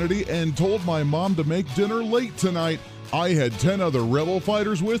identity, and told my mom to make dinner late tonight. I had 10 other rebel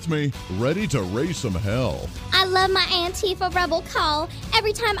fighters with me, ready to raise some hell. I love my Antifa Rebel Call.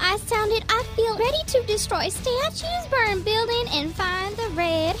 Every time I sound it, I feel ready to destroy statues, burn buildings, and find the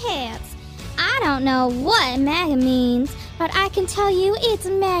red hats. I don't know what MAGA means, but I can tell you it's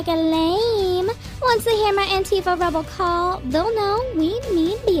mega lame. Once they hear my Antifa Rebel Call, they'll know we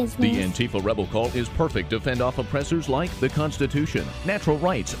mean business. The Antifa Rebel Call is perfect to fend off oppressors like the Constitution, natural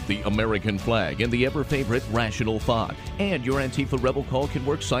rights, the American flag, and the ever-favorite rational thought. And your Antifa Rebel Call can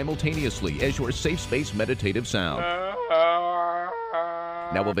work simultaneously as your safe space meditative sound.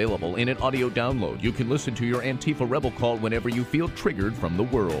 Now available in an audio download, you can listen to your Antifa Rebel Call whenever you feel triggered from the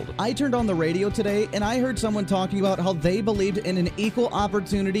world. I turned on the radio today and I heard someone talking about how they believed in an equal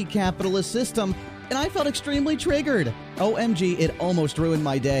opportunity capitalist system, and I felt extremely triggered. OMG, it almost ruined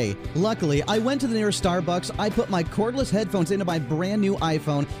my day. Luckily, I went to the nearest Starbucks, I put my cordless headphones into my brand new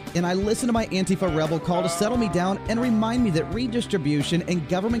iPhone, and I listened to my Antifa Rebel Call to settle me down and remind me that redistribution and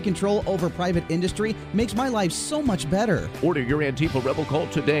government control over private industry makes my life so much better. Order your Antifa Rebel Call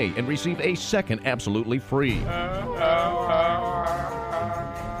today and receive a second absolutely free.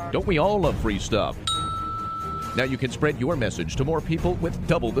 Don't we all love free stuff? Now you can spread your message to more people with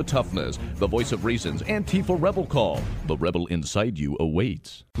double the toughness. The Voice of Reason's Antifa Rebel Call. The rebel inside you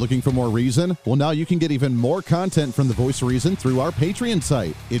awaits. Looking for more reason? Well, now you can get even more content from the Voice of Reason through our Patreon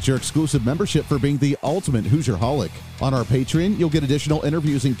site. It's your exclusive membership for being the ultimate Hoosier-holic. On our Patreon, you'll get additional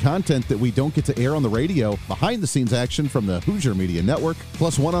interviews and content that we don't get to air on the radio, behind-the-scenes action from the Hoosier Media Network,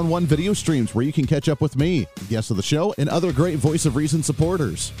 plus one-on-one video streams where you can catch up with me, guests of the show, and other great Voice of Reason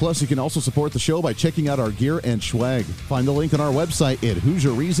supporters. Plus, you can also support the show by checking out our gear and swag. Find the link on our website at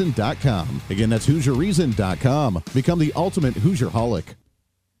HoosierReason.com. Again, that's HoosierReason.com. Become the ultimate Hoosier-holic.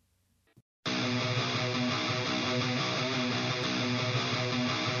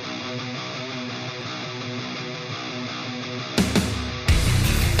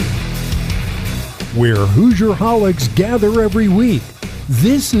 Where Hoosier-holics gather every week.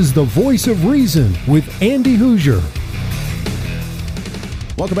 This is the Voice of Reason with Andy Hoosier.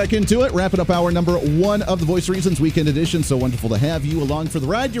 Welcome back into it. Wrapping up hour number 1 of the Voice of Reason's Weekend Edition. So wonderful to have you along for the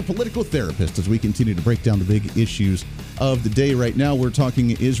ride, your political therapist, as we continue to break down the big issues of the day. Right now, we're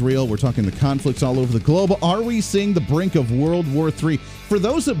talking Israel. We're talking the conflicts all over the globe. Are we seeing the brink of World War III? For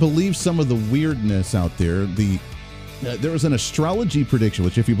those that believe some of the weirdness out there, there was an astrology prediction,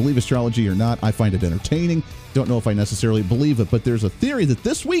 which if you believe astrology or not, I find it entertaining. Don't know if I necessarily believe it, but there's a theory that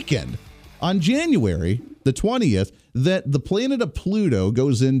this weekend, on January the 20th, that the planet of Pluto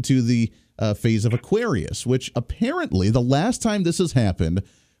goes into the phase of Aquarius, which apparently the last time this has happened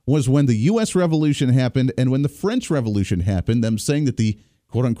was when the U.S. Revolution happened and when the French Revolution happened, them saying that the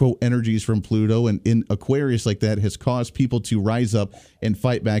quote-unquote energies from Pluto and in Aquarius like that has caused people to rise up and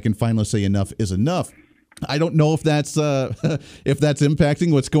fight back and finally say enough is enough. I don't know if that's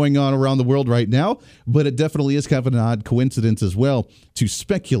impacting what's going on around the world right now, but it definitely is kind of an odd coincidence as well to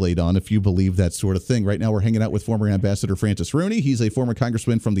speculate on if you believe that sort of thing. Right now, we're hanging out with former Ambassador Francis Rooney. He's a former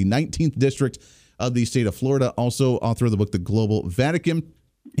congressman from the 19th District of the state of Florida, also author of the book The Global Vatican,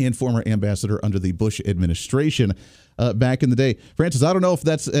 and former ambassador under the Bush administration back in the day. Francis, I don't know if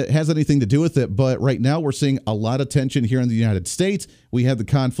that has anything to do with it, but right now we're seeing a lot of tension here in the United States. We have the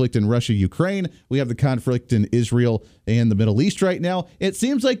conflict in Russia, Ukraine. We have the conflict in Israel and the Middle East right now. It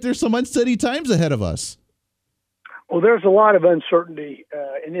seems like there's some unsteady times ahead of us. Well, there's a lot of uncertainty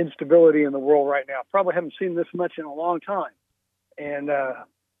and instability in the world right now. Probably haven't seen this much in a long time. And a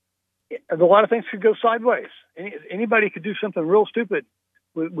lot of things could go sideways. Anybody could do something real stupid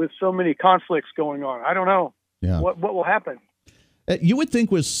with so many conflicts going on. I don't know what will happen. You would think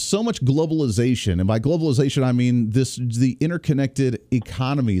with so much globalization, and by globalization I mean the interconnected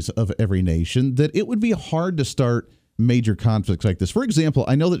economies of every nation, that it would be hard to start major conflicts like this. For example,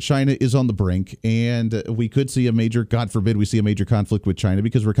 I know that China is on the brink, and we could see a major, God forbid, we see a major conflict with China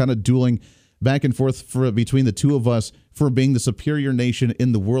because we're kind of dueling back and forth between the two of us for being the superior nation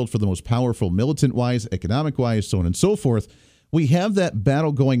in the world, for the most powerful militant-wise, economic-wise, so on and so forth. We have that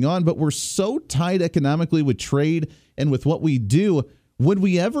battle going on, but we're so tied economically with trade and with what we do. Would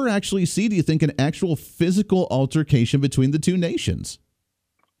we ever actually see, do you think, an actual physical altercation between the two nations?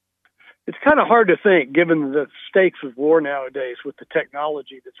 It's kind of hard to think, given the stakes of war nowadays with the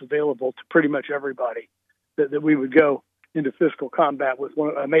technology that's available to pretty much everybody, that we would go into physical combat with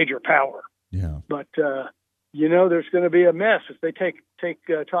a major power. Yeah. But, there's going to be a mess if they take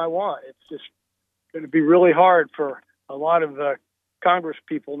Taiwan. It's just going to be really hard for a lot of Congress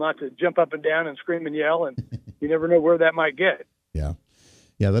people not to jump up and down and scream and yell, and you never know where that might get. Yeah,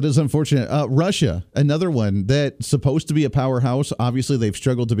 that is unfortunate. Russia, another one that's supposed to be a powerhouse. Obviously, they've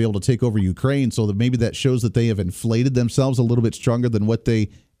struggled to be able to take over Ukraine, so that maybe that shows that they have inflated themselves a little bit stronger than what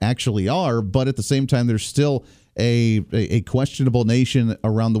they actually are. But at the same time, there's still a questionable nation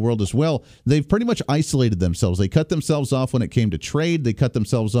around the world as well. They've pretty much isolated themselves. They cut themselves off when it came to trade. They cut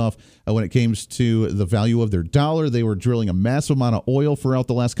themselves off when it came to the value of their dollar. They were drilling a massive amount of oil throughout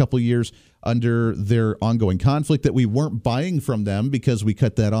the last couple of years under their ongoing conflict that we weren't buying from them because we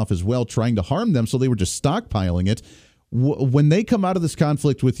cut that off as well, trying to harm them. So they were just stockpiling it. When they come out of this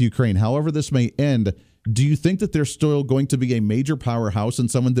conflict with Ukraine, however this may end, do you think that they're still going to be a major powerhouse and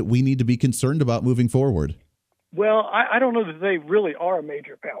someone that we need to be concerned about moving forward? Well, I don't know that they really are a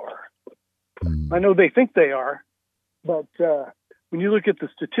major power. I know they think they are, but when you look at the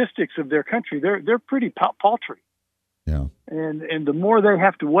statistics of their country, they're pretty paltry. Yeah. And the more they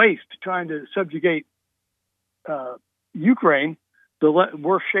have to waste trying to subjugate Ukraine, the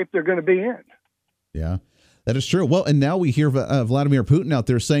worse shape they're going to be in. Yeah. That is true. Well, and now we hear Vladimir Putin out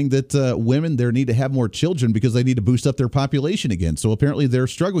there saying that women there need to have more children because they need to boost up their population again. So apparently they're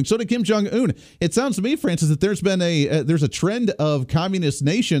struggling. So did Kim Jong-un. It sounds to me, Francis, that there's been there's a trend of communist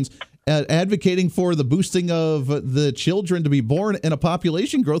nations advocating for the boosting of the children to be born and a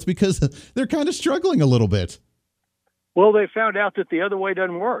population growth because they're kind of struggling a little bit. Well, they found out that the other way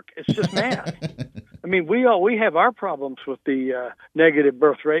doesn't work. It's just math. I mean, we have our problems with the negative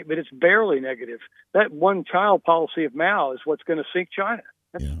birth rate, but it's barely negative. That one-child policy of Mao is what's going to sink China.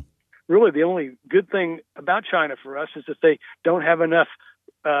 That's really the only good thing about China for us is that they don't have enough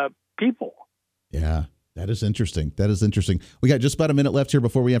people. Yeah. That is interesting. That is interesting. We got just about a minute left here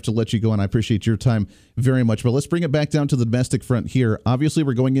before we have to let you go, and I appreciate your time very much. But let's bring it back down to the domestic front here. Obviously,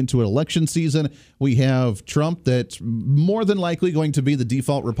 we're going into an election season. We have Trump that's more than likely going to be the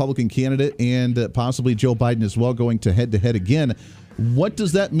default Republican candidate, and possibly Joe Biden as well going to head-to-head again. What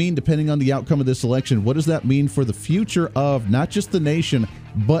does that mean depending on the outcome of this election? What does that mean for the future of not just the nation,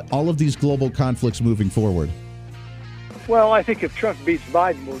 but all of these global conflicts moving forward? Well, I think if Trump beats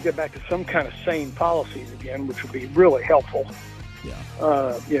Biden, we'll get back to some kind of sane policies again, which would be really helpful. Yeah.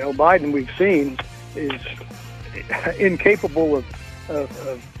 Biden, we've seen, is incapable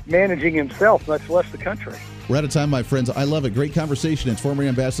of managing himself, much less the country. We're out of time, my friends. I love it. Great conversation. It's former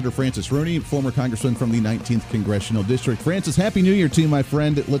Ambassador Francis Rooney, former congressman from the 19th Congressional District. Francis, Happy New Year to you, my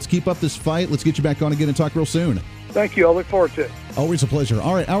friend. Let's keep up this fight. Let's get you back on again and talk real soon. Thank you. I look forward to it. Always a pleasure.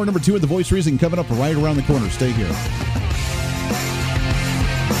 All right, hour number 2 of The Voice Reason coming up right around the corner. Stay here.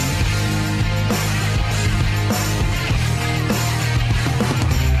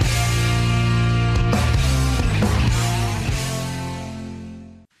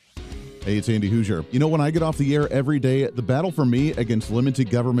 Hey, it's Andy Hoosier. You know, when I get off the air every day, the battle for me against limited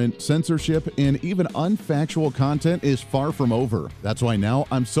government censorship and even unfactual content is far from over. That's why now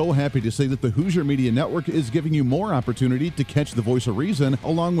I'm so happy to say that the Hoosier Media Network is giving you more opportunity to catch the Voice of Reason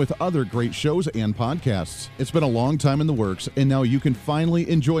along with other great shows and podcasts. It's been a long time in the works, and now you can finally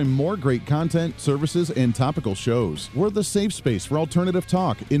enjoy more great content, services, and topical shows. We're the safe space for alternative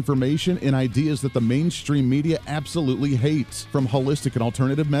talk, information, and ideas that the mainstream media absolutely hates, from holistic and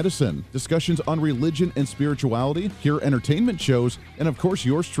alternative medicine, discussions on religion and spirituality, pure entertainment shows, and of course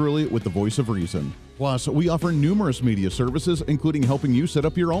yours truly with the Voice of Reason. Plus, we offer numerous media services, including helping you set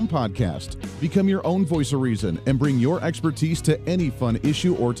up your own podcast, become your own Voice of Reason, and bring your expertise to any fun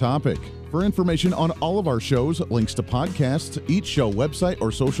issue or topic. For information on all of our shows, links to podcasts, each show website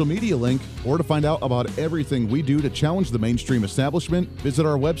or social media link, or to find out about everything we do to challenge the mainstream establishment, visit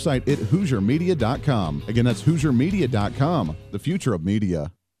our website at HoosierMedia.com. Again, that's HoosierMedia.com, the future of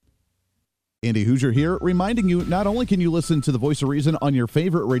media. Andy Hoosier here, reminding you not only can you listen to the Voice of Reason on your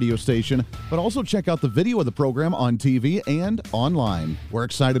favorite radio station, but also check out the video of the program on TV and online. We're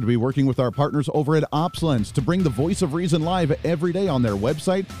excited to be working with our partners over at OpsLens to bring the Voice of Reason live every day on their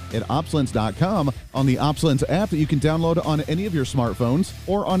website at OpsLens.com, on the OpsLens app that you can download on any of your smartphones,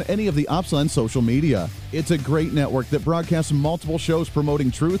 or on any of the OpsLens social media. It's a great network that broadcasts multiple shows promoting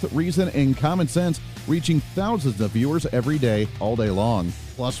truth, reason, and common sense, reaching thousands of viewers every day, all day long.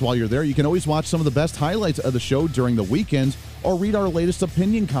 Plus, while you're there, you can always watch some of the best highlights of the show during the weekends or read our latest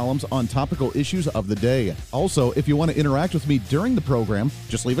opinion columns on topical issues of the day. Also, if you want to interact with me during the program,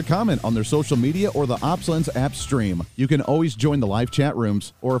 just leave a comment on their social media or the OpsLens app stream. You can always join the live chat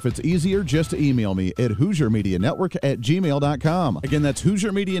rooms, or if it's easier, just email me at HoosierMediaNetwork@gmail.com. Again, that's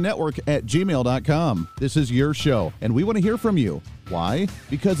HoosierMediaNetwork@gmail.com. This is your show, and we want to hear from you. Why?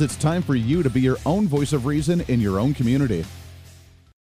 Because it's time for you to be your own voice of reason in your own community.